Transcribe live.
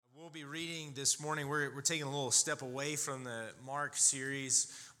be reading this morning. We're taking a little step away from the Mark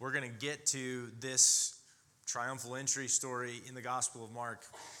series. We're going to get to this triumphal entry story in the Gospel of Mark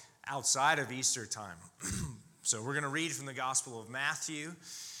outside of Easter time. So we're going to read from the Gospel of Matthew,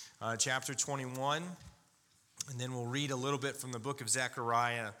 chapter 21, and then we'll read a little bit from the book of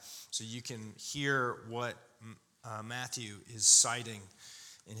Zechariah so you can hear what Matthew is citing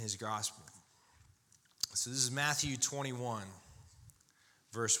in his Gospel. So this is Matthew 21.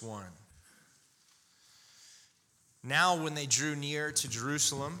 Verse 1. Now when they drew near to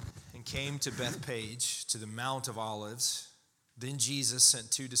Jerusalem and came to Bethphage, to the Mount of Olives, then Jesus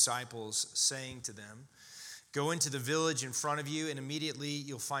sent two disciples, saying to them, "Go into the village in front of you, and immediately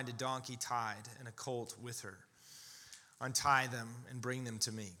you'll find a donkey tied and a colt with her. Untie them and bring them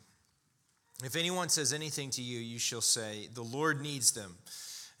to me. If anyone says anything to you, you shall say, 'The Lord needs them,'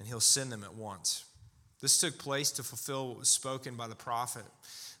 and he'll send them at once." This took place to fulfill what was spoken by the prophet,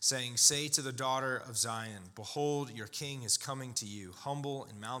 saying, "Say to the daughter of Zion, behold, your king is coming to you, humble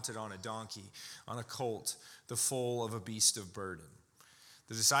and mounted on a donkey, on a colt, the foal of a beast of burden."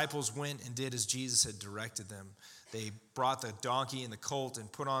 The disciples went and did as Jesus had directed them. They brought the donkey and the colt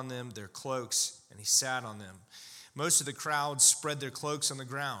and put on them their cloaks, and he sat on them. Most of the crowd spread their cloaks on the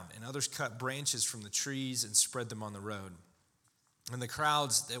ground, and others cut branches from the trees and spread them on the road. And the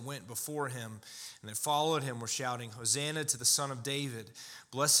crowds that went before him and that followed him were shouting, "Hosanna to the Son of David.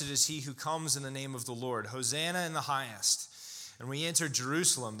 Blessed is he who comes in the name of the Lord. Hosanna in the highest." And when he entered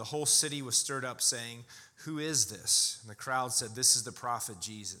Jerusalem, the whole city was stirred up, saying, "Who is this?" And the crowd said, "This is the prophet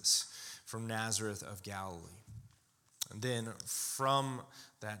Jesus from Nazareth of Galilee." And then from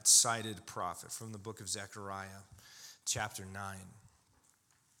that cited prophet, from the book of Zechariah, chapter 9.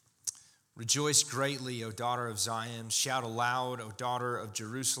 "Rejoice greatly, O daughter of Zion. Shout aloud, O daughter of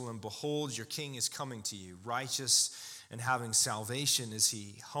Jerusalem. Behold, your king is coming to you. Righteous and having salvation is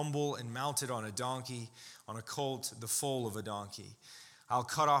he, humble and mounted on a donkey, on a colt, the foal of a donkey. I'll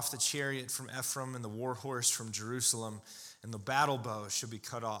cut off the chariot from Ephraim and the war horse from Jerusalem, and the battle bow shall be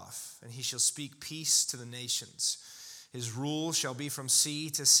cut off. And he shall speak peace to the nations. His rule shall be from sea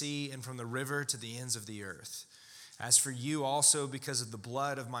to sea and from the river to the ends of the earth. As for you also, because of the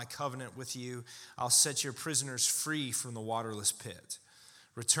blood of my covenant with you, I'll set your prisoners free from the waterless pit.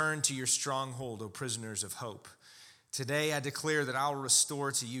 Return to your stronghold, O prisoners of hope. Today I declare that I'll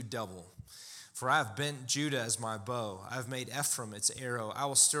restore to you double. For I have bent Judah as my bow. I have made Ephraim its arrow. I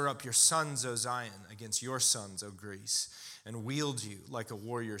will stir up your sons, O Zion, against your sons, O Greece, and wield you like a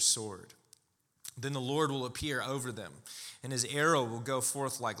warrior's sword. Then the Lord will appear over them, and his arrow will go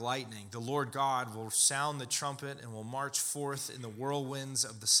forth like lightning. The Lord God will sound the trumpet and will march forth in the whirlwinds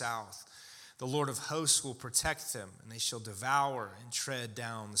of the south. The Lord of hosts will protect them, and they shall devour and tread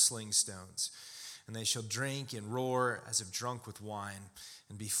down the sling stones. And they shall drink and roar as if drunk with wine,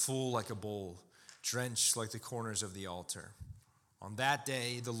 and be full like a bowl, drenched like the corners of the altar. On that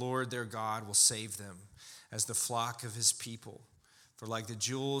day, the Lord their God will save them as the flock of his people. For like the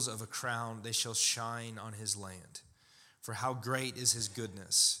jewels of a crown, they shall shine on his land. For how great is his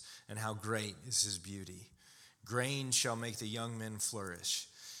goodness, and how great is his beauty. Grain shall make the young men flourish,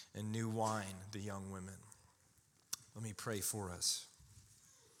 and new wine the young women. Let me pray for us.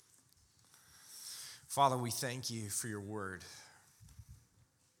 Father, we thank you for your word.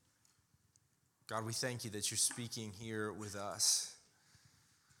 God, we thank you that you're speaking here with us.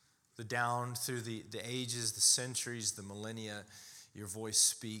 Down through the ages, the centuries, the millennia, your voice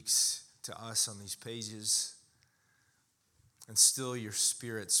speaks to us on these pages, and still your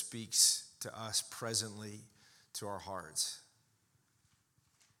Spirit speaks to us presently to our hearts.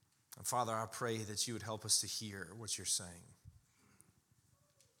 And Father, I pray that you would help us to hear what you're saying.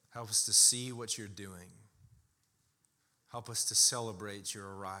 Help us to see what you're doing. Help us to celebrate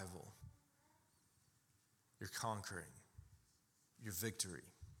your arrival, your conquering, your victory.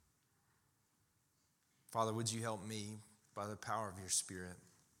 Father, would you help me, by the power of your Spirit,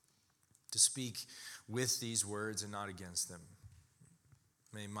 to speak with these words and not against them.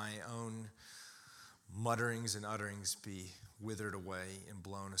 May my own mutterings and utterings be withered away and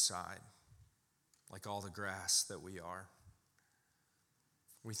blown aside, like all the grass that we are.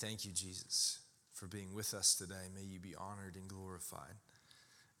 We thank you, Jesus, for being with us today. May you be honored and glorified.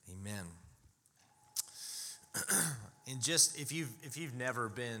 Amen. And just if you've never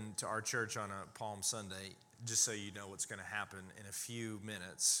been to our church on a Palm Sunday, just so you know what's going to happen in a few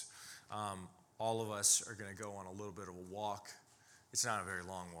minutes, all of us are going to go on a little bit of a walk. It's not a very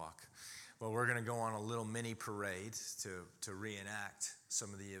long walk, but we're going to go on a little mini parade to reenact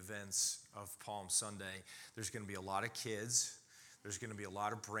some of the events of Palm Sunday. There's going to be a lot of kids. There's going to be a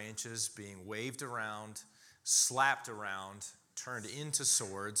lot of branches being waved around, slapped around, turned into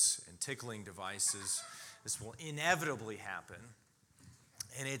swords and tickling devices. This will inevitably happen,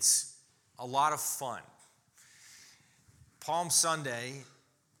 and it's a lot of fun. Palm Sunday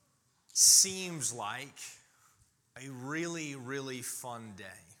seems like a really, really fun day.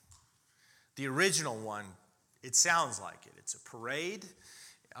 The original one, it sounds like it. It's a parade.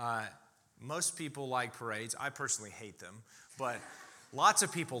 Most people like parades. I personally hate them, but lots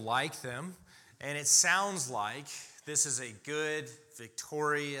of people like them, and it sounds like this is a good,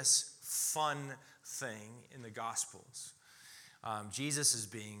 victorious, fun thing in the Gospels. Jesus is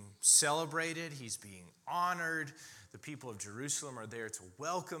being celebrated. He's being honored. The people of Jerusalem are there to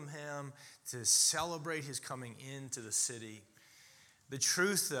welcome him, to celebrate his coming into the city. The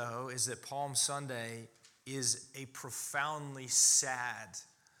truth, though, is that Palm Sunday is a profoundly sad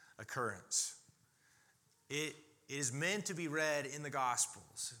occurrence. It is meant to be read in the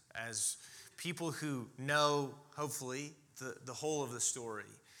Gospels as people who know, hopefully, the whole of the story,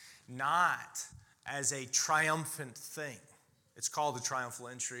 not as a triumphant thing. It's called the triumphal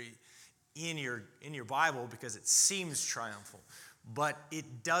entry in your Bible because it seems triumphal, but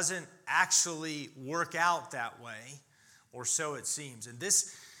it doesn't actually work out that way, or so it seems. And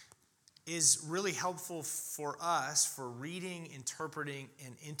this is really helpful for us for reading, interpreting,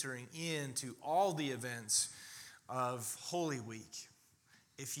 and entering into all the events of Holy Week.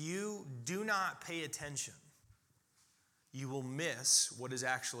 If you do not pay attention, you will miss what is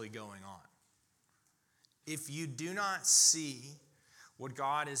actually going on. If you do not see what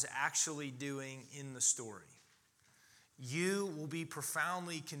God is actually doing in the story, you will be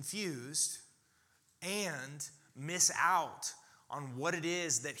profoundly confused and miss out on what it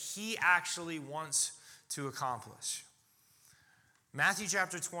is that he actually wants to accomplish. Matthew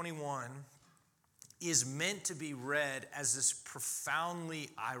chapter 21 is meant to be read as this profoundly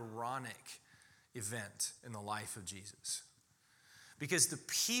ironic event in the life of Jesus. Because the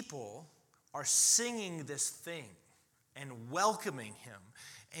people are singing this thing and welcoming him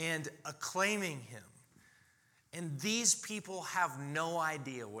and acclaiming him. And these people have no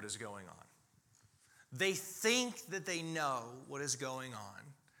idea what is going on. They think that they know what is going on,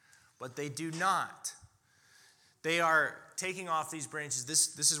 but they do not. They are taking off these branches.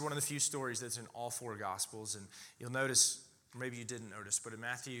 This is one of the few stories that's in all four Gospels. And you'll notice, maybe you didn't notice, but in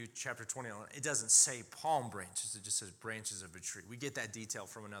Matthew chapter 21, it doesn't say palm branches. It just says branches of a tree. We get that detail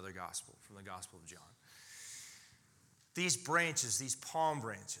from another gospel, from the Gospel of John. These branches, these palm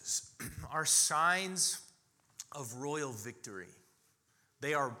branches, are signs of royal victory.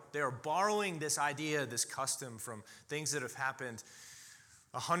 They are borrowing this idea, this custom from things that have happened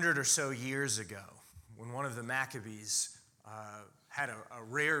 100 or so years ago when one of the Maccabees had a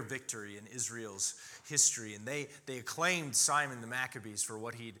rare victory in Israel's history. And they acclaimed Simon the Maccabees for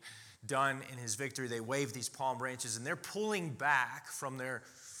what he'd done in his victory. They waved these palm branches, and they're pulling back from their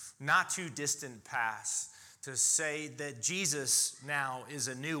not too distant past to say that Jesus now is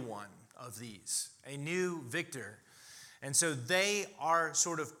a new one of these, a new victor. And so they are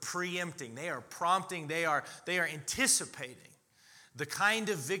sort of preempting, they are prompting, they are anticipating the kind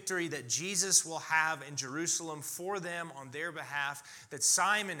of victory that Jesus will have in Jerusalem for them on their behalf that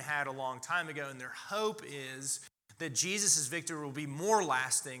Simon had a long time ago. And their hope is that Jesus' victory will be more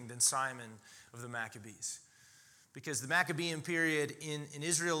lasting than Simon of the Maccabees. Because the Maccabean period in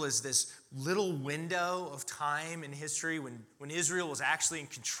Israel is this little window of time in history when Israel was actually in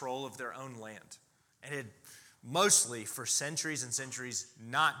control of their own land. And it had mostly for centuries and centuries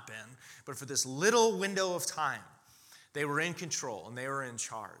not been. But for this little window of time, they were in control and they were in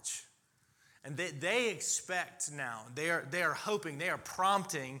charge. And they expect now, they are hoping, they are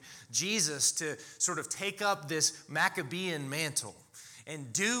prompting Jesus to sort of take up this Maccabean mantle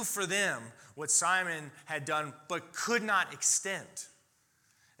and do for them what Simon had done but could not extend.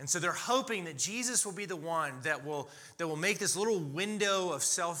 And so they're hoping that Jesus will be the one that will make this little window of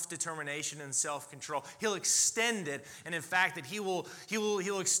self-determination and self-control. He'll extend it, and in fact that he'll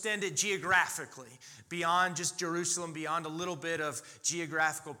extend it geographically beyond just Jerusalem, beyond a little bit of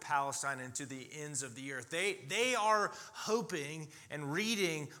geographical Palestine into the ends of the earth. They are hoping and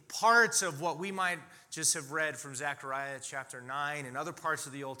reading parts of what we might just have read from Zechariah chapter 9 and other parts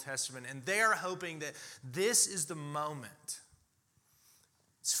of the Old Testament, and they are hoping that this is the moment.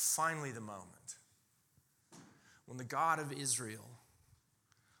 It's finally the moment when the God of Israel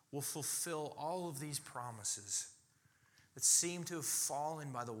will fulfill all of these promises that seem to have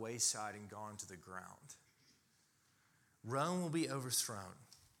fallen by the wayside and gone to the ground. Rome will be overthrown.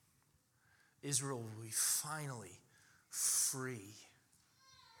 Israel will be finally free.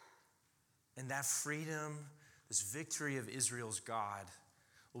 And that freedom, this victory of Israel's God,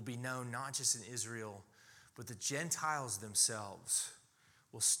 will be known not just in Israel, but the Gentiles themselves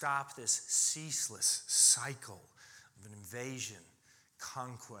will stop this ceaseless cycle of an invasion,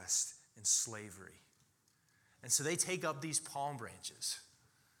 conquest, and slavery. And so they take up these palm branches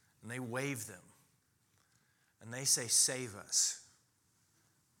and they wave them and they say, "Save us."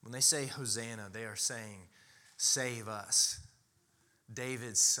 When they say Hosanna, they are saying, "Save us.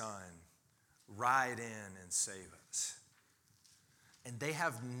 David's son, ride in and save us." And they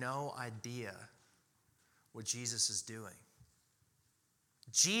have no idea what Jesus is doing.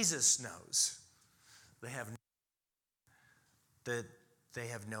 Jesus knows. They have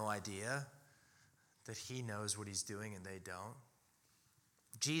no idea that he knows what he's doing and they don't.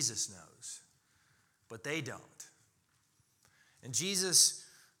 Jesus knows, but they don't. And Jesus,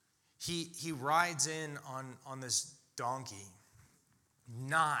 he rides in on this donkey,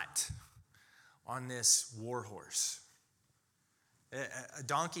 not on this war horse. A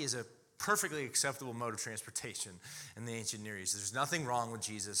donkey is a perfectly acceptable mode of transportation in the ancient Near East. There's nothing wrong with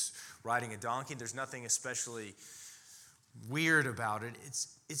Jesus riding a donkey. There's nothing especially weird about it.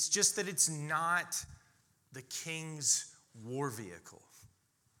 It's just that it's not the king's war vehicle.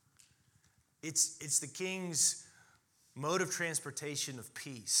 It's the king's mode of transportation of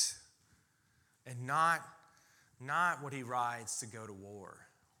peace, and not what he rides to go to war.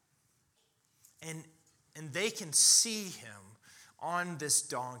 And they can see him on this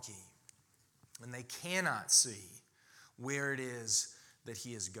donkey, and they cannot see where it is that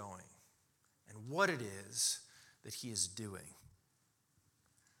he is going and what it is that he is doing.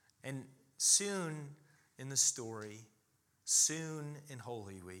 And soon in the story, soon in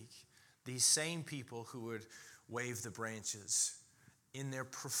Holy Week, these same people who would wave the branches in their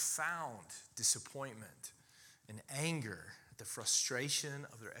profound disappointment and anger at the frustration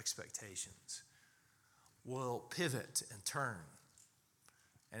of their expectations will pivot and turn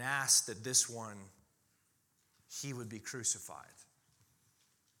and ask that this one, he would be crucified.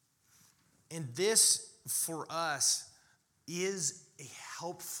 And this, for us, is a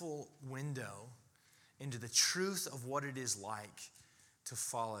helpful window into the truth of what it is like to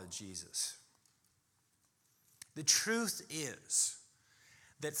follow Jesus. The truth is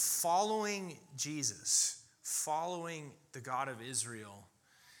that following Jesus, following the God of Israel,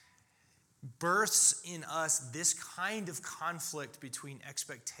 births in us this kind of conflict between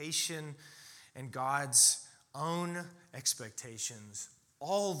expectation and God's own expectations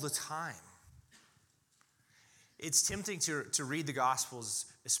all the time. It's tempting to read the Gospels,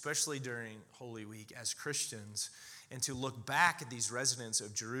 especially during Holy Week as Christians, and to look back at these residents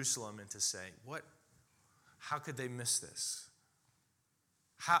of Jerusalem and to say, how could they miss this?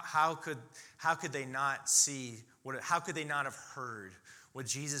 How could they not see, how could they not have heard what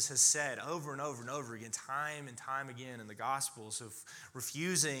Jesus has said over and over and over again, time and time again in the Gospels, of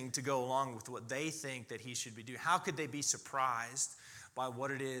refusing to go along with what they think that he should be doing? How could they be surprised by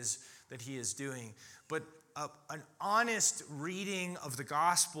what it is that he is doing? But an honest reading of the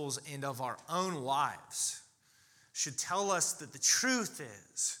Gospels and of our own lives should tell us that the truth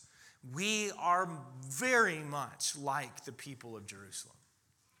is we are very much like the people of Jerusalem.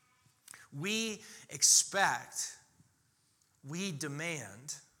 We expect, we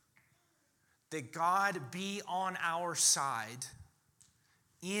demand that God be on our side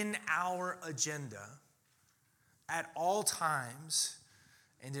in our agenda at all times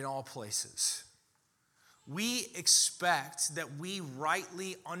and in all places. We expect that we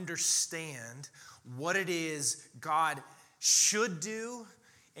rightly understand what it is God should do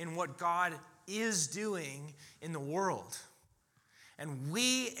and what God is doing in the world. And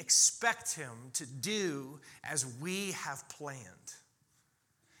we expect him to do as we have planned.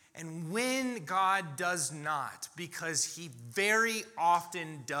 And when God does not, because he very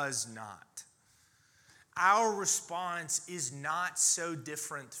often does not, our response is not so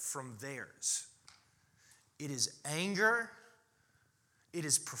different from theirs. It is anger, it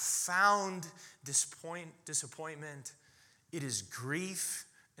is profound disappointment, it is grief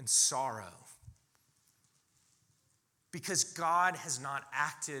and sorrow. Because God has not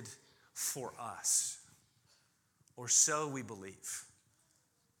acted for us, or so we believe.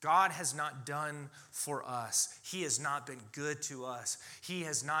 God has not done for us. He has not been good to us. He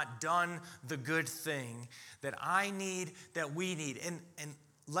has not done the good thing that I need, that we need. And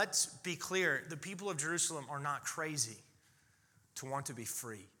let's be clear, the people of Jerusalem are not crazy to want to be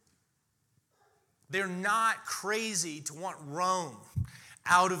free. They're not crazy to want Rome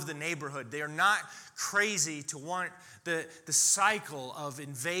out of the neighborhood. They are not crazy to want the cycle of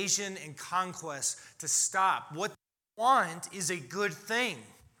invasion and conquest to stop. What they want is a good thing.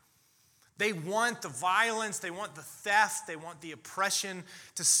 They want the violence, they want the theft, they want the oppression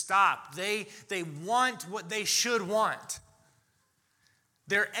to stop. They want what they should want.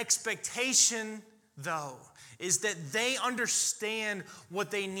 Their expectation, though, is that they understand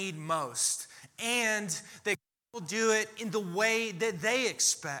what they need most, and that God will do it in the way that they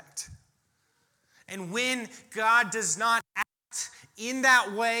expect. And when God does not act in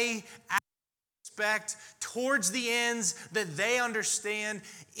that way, expect towards the ends that they understand,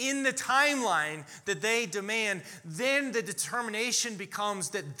 in the timeline that they demand, then the determination becomes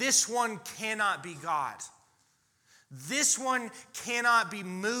that this one cannot be God. This one cannot be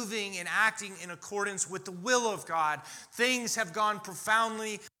moving and acting in accordance with the will of God. Things have gone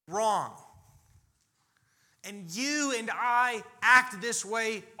profoundly wrong. And you and I act this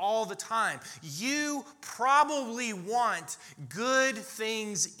way all the time. You probably want good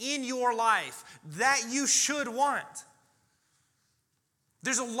things in your life that you should want.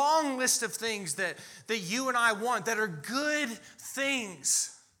 There's a long list of things that you and I want that are good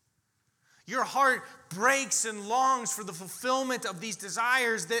things. Your heart breaks and longs for the fulfillment of these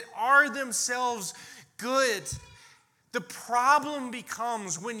desires that are themselves good. The problem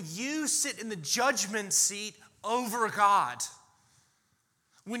becomes when you sit in the judgment seat over God.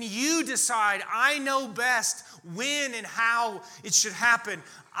 When you decide, I know best when and how it should happen.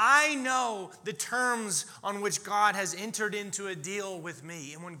 I know the terms on which God has entered into a deal with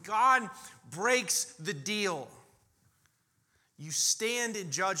me. And when God breaks the deal, you stand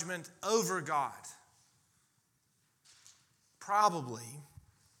in judgment over God. Probably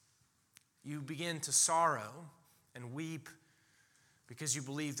you begin to sorrow and weep because you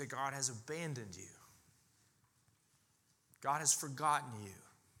believe that God has abandoned you. God has forgotten you.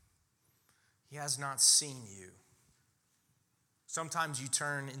 He has not seen you. Sometimes you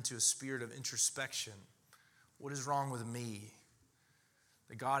turn into a spirit of introspection. What is wrong with me?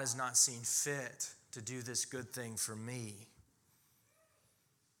 That God has not seen fit to do this good thing for me.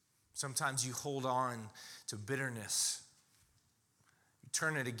 Sometimes you hold on to bitterness. You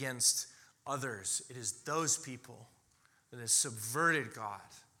turn it against others. It is those people that have subverted God.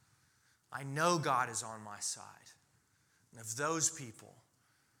 I know God is on my side. And if those people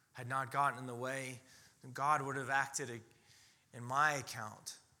had not gotten in the way, then God would have acted in my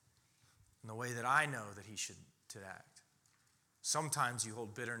account in the way that I know that he should act. Sometimes you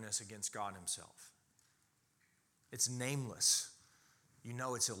hold bitterness against God himself. It's nameless. You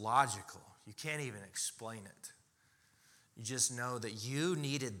know it's illogical. You can't even explain it. You just know that you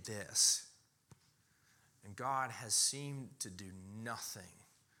needed this. And God has seemed to do nothing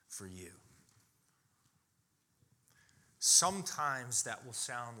for you. Sometimes that will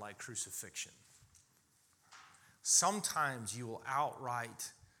sound like crucifixion. Sometimes you will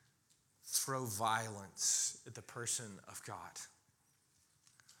outright throw violence at the person of God.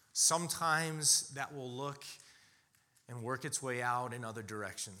 Sometimes that will look and work its way out in other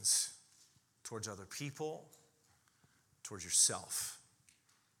directions, towards other people, towards yourself.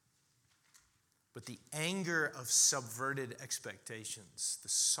 But the anger of subverted expectations, the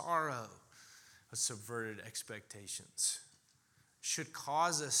sorrow of subverted expectations, should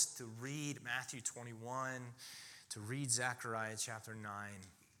cause us to read Matthew 21, to read Zechariah chapter 9,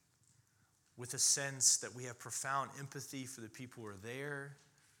 with a sense that we have profound empathy for the people who are there,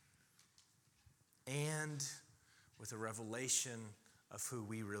 and with a revelation of who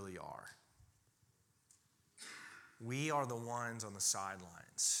we really are. We are the ones on the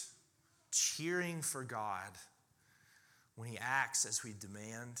sidelines, cheering for God when he acts as we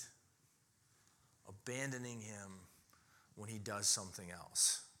demand, abandoning him when he does something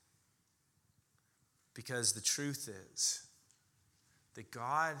else. Because the truth is that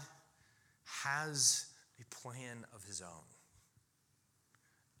God has a plan of his own,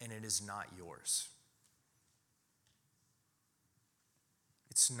 and it is not yours.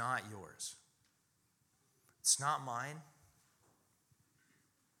 It's not yours. It's not mine.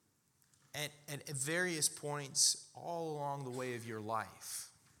 At various points all along the way of your life,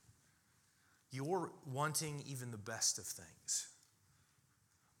 your wanting even the best of things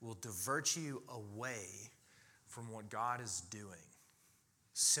will divert you away from what God is doing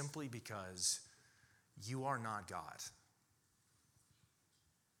simply because you are not God.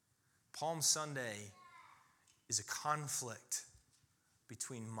 Palm Sunday is a conflict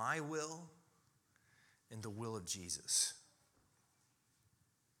between my will and the will of Jesus.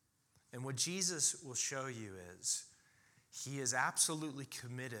 And what Jesus will show you is he is absolutely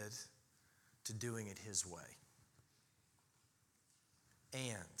committed to doing it his way.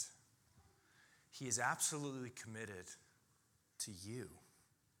 And he is absolutely committed to you.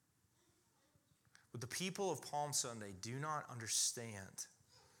 What the people of Palm Sunday do not understand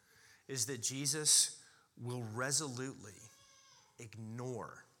is that Jesus will resolutely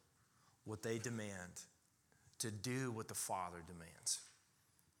ignore what they demand to do what the Father demands.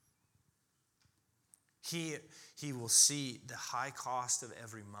 He will see the high cost of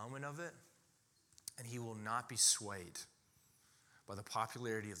every moment of it, and he will not be swayed by the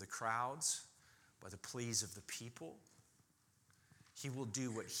popularity of the crowds, by the pleas of the people. He will do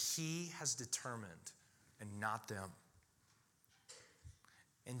what he has determined and not them.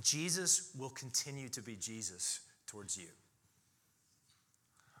 And Jesus will continue to be Jesus towards you.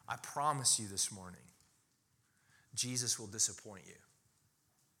 I promise you this morning, Jesus will disappoint you.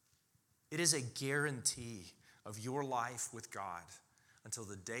 It is a guarantee of your life with God until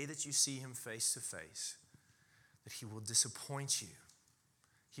the day that you see him face to face, that he will disappoint you,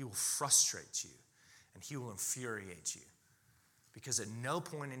 he will frustrate you, and he will infuriate you. Because at no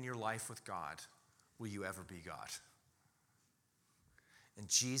point in your life with God will you ever be God. And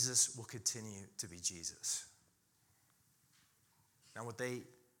Jesus will continue to be Jesus. Now, what they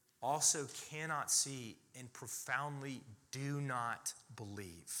also cannot see and profoundly do not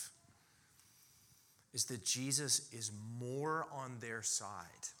believe is that Jesus is more on their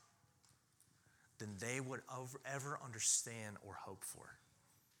side than they would ever understand or hope for.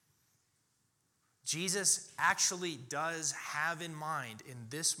 Jesus actually does have in mind in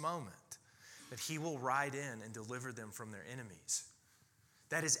this moment that he will ride in and deliver them from their enemies.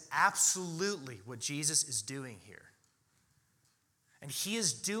 That is absolutely what Jesus is doing here. And he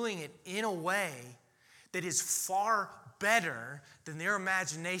is doing it in a way that is far better than their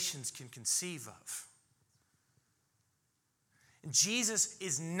imaginations can conceive of. And Jesus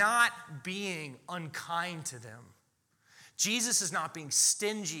is not being unkind to them. Jesus is not being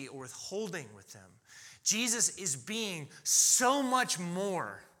stingy or withholding with them. Jesus is being so much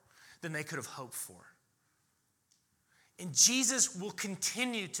more than they could have hoped for. And Jesus will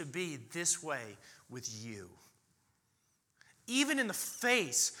continue to be this way with you. Even in the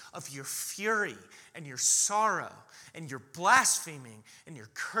face of your fury and your sorrow and your blaspheming and your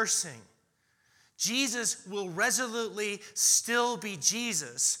cursing, Jesus will resolutely still be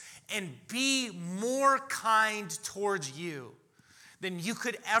Jesus and be more kind towards you than you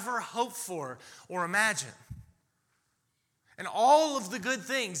could ever hope for or imagine. And all of the good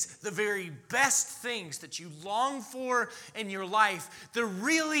things, the very best things that you long for in your life, the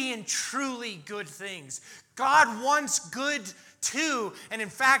really and truly good things, God wants good too. And in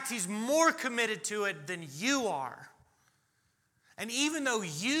fact, he's more committed to it than you are. And even though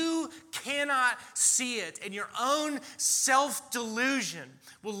you cannot see it, and your own self-delusion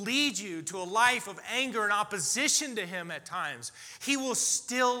will lead you to a life of anger and opposition to him at times, he will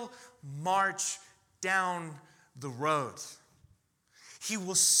still march down the road. He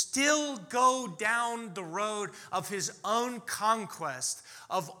will still go down the road of his own conquest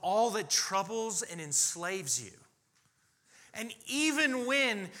of all that troubles and enslaves you. And even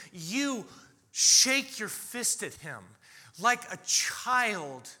when you shake your fist at him, like a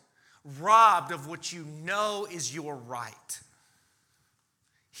child robbed of what you know is your right,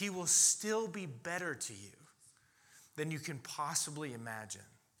 he will still be better to you than you can possibly imagine.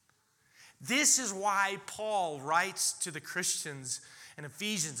 This is why Paul writes to the Christians in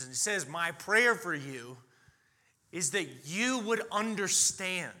Ephesians, and he says, my prayer for you is that you would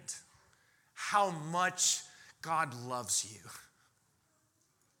understand how much God loves you.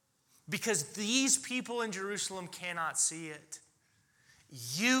 Because these people in Jerusalem cannot see it.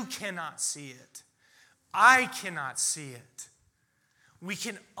 You cannot see it. I cannot see it. We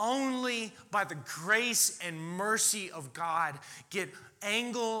can only, by the grace and mercy of God, get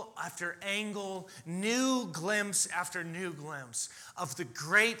angle after angle, new glimpse after new glimpse of the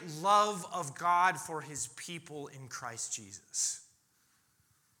great love of God for his people in Christ Jesus.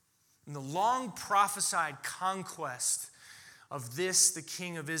 And the long prophesied conquest of this, the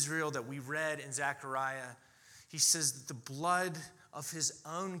King of Israel that we read in Zechariah, he says that the blood of his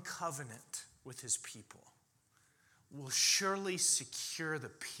own covenant with his people will surely secure the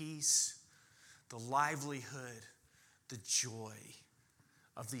peace, the livelihood, the joy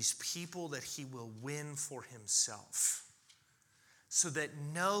of these people that he will win for himself, so that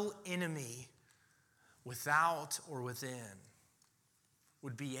no enemy without or within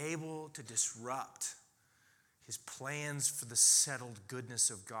would be able to disrupt his plans for the settled goodness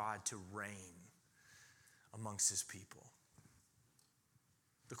of God to reign amongst his people.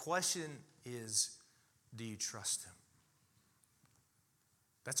 The question is, do you trust him?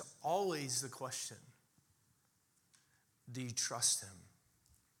 That's always the question. Do you trust him?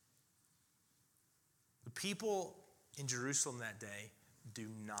 The people in Jerusalem that day do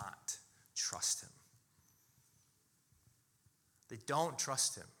not trust him. They don't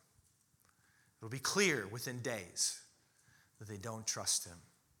trust him. It'll be clear within days that they don't trust him.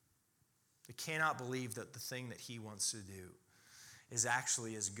 They cannot believe that the thing that he wants to do is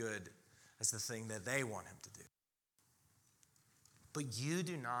actually as good as the thing that they want him to do. But you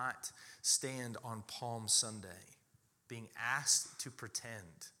do not stand on Palm Sunday being asked to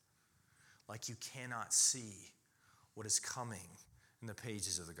pretend like you cannot see what is coming in the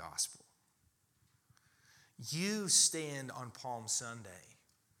pages of the gospel. You stand on Palm Sunday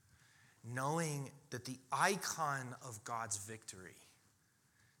knowing that the icon of God's victory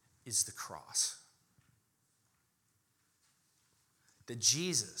is the cross. That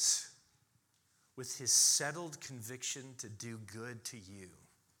Jesus, with his settled conviction to do good to you,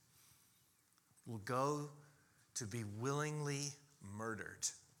 will go to be willingly murdered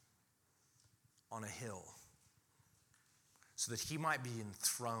on a hill so that he might be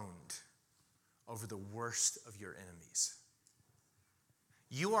enthroned over the worst of your enemies.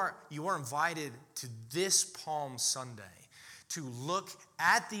 You are invited to this Palm Sunday to look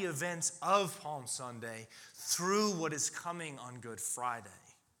at the events of Palm Sunday through what is coming on Good Friday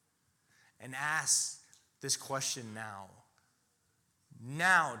and ask this question now.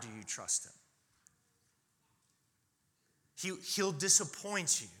 Now do you trust him? He'll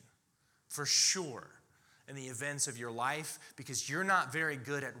disappoint you for sure in the events of your life because you're not very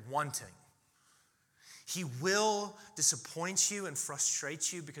good at wanting. He will disappoint you and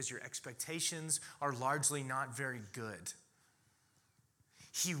frustrate you because your expectations are largely not very good.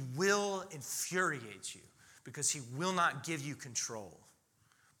 He will infuriate you because he will not give you control,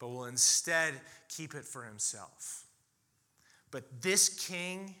 but will instead keep it for himself. But this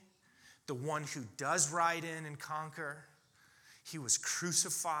king, the one who does ride in and conquer, he was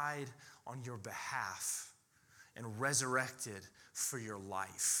crucified on your behalf and resurrected for your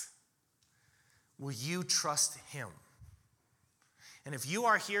life. Will you trust him? And if you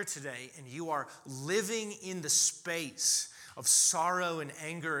are here today and you are living in the space of sorrow and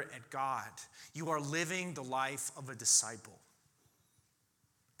anger at God, you are living the life of a disciple.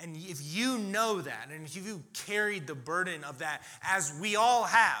 And if you know that, and if you carried the burden of that, as we all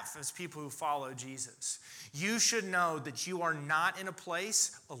have as people who follow Jesus, you should know that you are not in a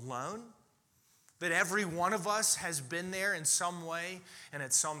place alone, that every one of us has been there in some way and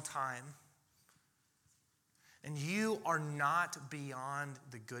at some time. And you are not beyond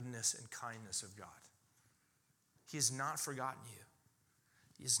the goodness and kindness of God. He has not forgotten you.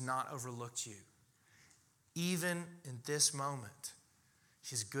 He has not overlooked you. Even in this moment,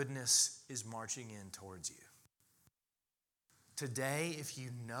 his goodness is marching in towards you. Today, if you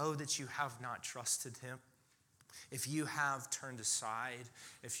know that you have not trusted him, if you have turned aside,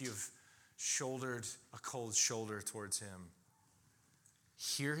 if you've shouldered a cold shoulder towards him,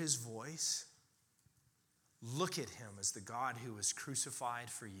 hear his voice. Look at him as the God who was crucified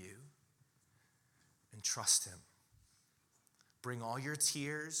for you and trust him. Bring all your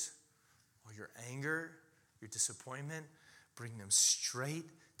tears, all your anger, your disappointment, bring them straight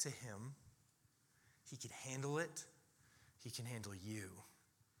to him. He can handle it. He can handle you.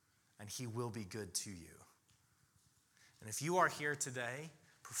 And he will be good to you. And if you are here today,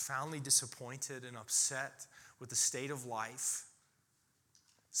 profoundly disappointed and upset with the state of life,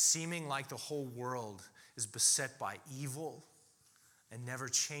 seeming like the whole world is beset by evil and never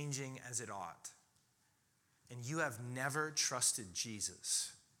changing as it ought, and you have never trusted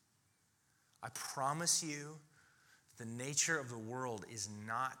Jesus, I promise you the nature of the world is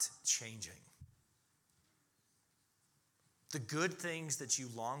not changing. The good things that you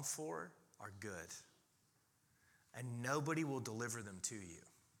long for are good, and nobody will deliver them to you.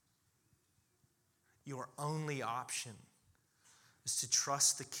 Your only option is to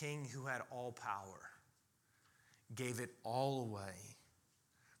trust the King who had all power, gave it all away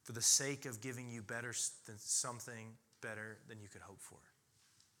for the sake of giving you something better than you could hope for.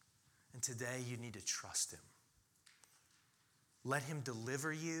 And today you need to trust him. Let him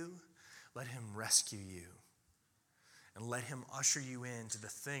deliver you, let him rescue you, and let him usher you into the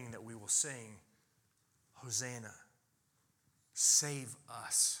thing that we will sing, Hosanna, save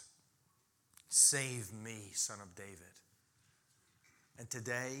us, save me, Son of David. And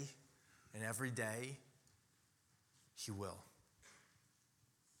today and every day, he will.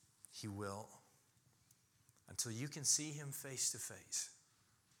 He will. Until you can see him face to face.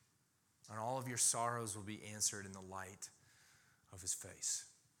 And all of your sorrows will be answered in the light of his face.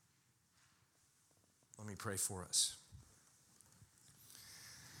 Let me pray for us.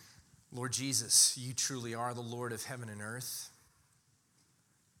 Lord Jesus, you truly are the Lord of heaven and earth.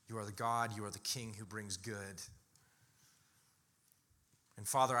 You are the God, you are the King who brings good. And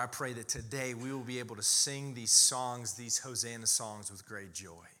Father, I pray that today we will be able to sing these songs, these Hosanna songs with great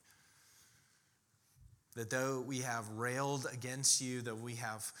joy. That though we have railed against you, though we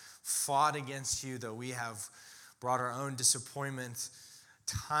have fought against you, though we have brought our own disappointment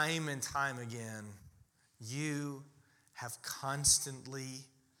time and time again, you have constantly,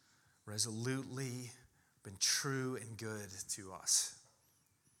 resolutely been true and good to us.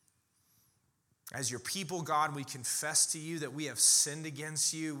 As your people, God, we confess to you that we have sinned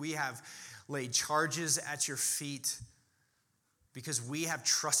against you. We have laid charges at your feet because we have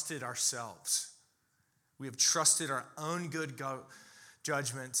trusted ourselves. We have trusted our own good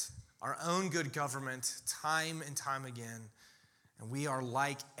judgment, our own good government, time and time again. And we are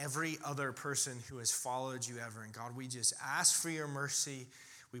like every other person who has followed you ever. And God, we just ask for your mercy.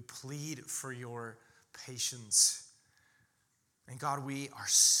 We plead for your patience. And God, we are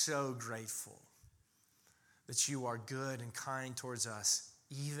so grateful that you are good and kind towards us,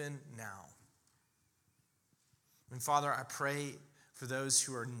 even now. And Father, I pray for those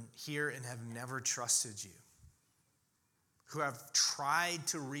who are here and have never trusted you, who have tried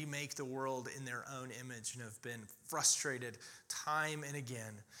to remake the world in their own image and have been frustrated time and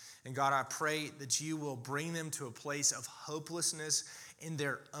again. And God, I pray that you will bring them to a place of hopelessness in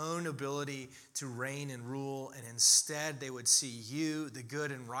their own ability to reign and rule, and instead they would see you, the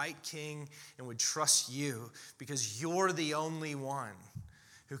good and right King, and would trust you because you're the only one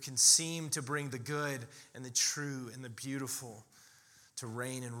who can seem to bring the good and the true and the beautiful to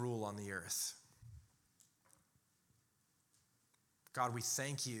reign and rule on the earth. God, we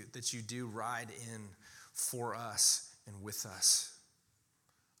thank you that you do ride in for us and with us.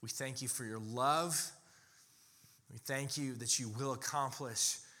 We thank you for your love. We thank you that you will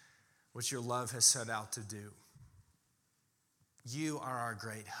accomplish what your love has set out to do. You are our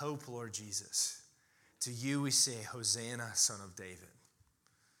great hope, Lord Jesus. To you we say, Hosanna, Son of David,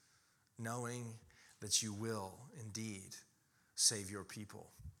 knowing that you will indeed save your people.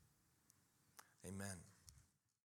 Amen.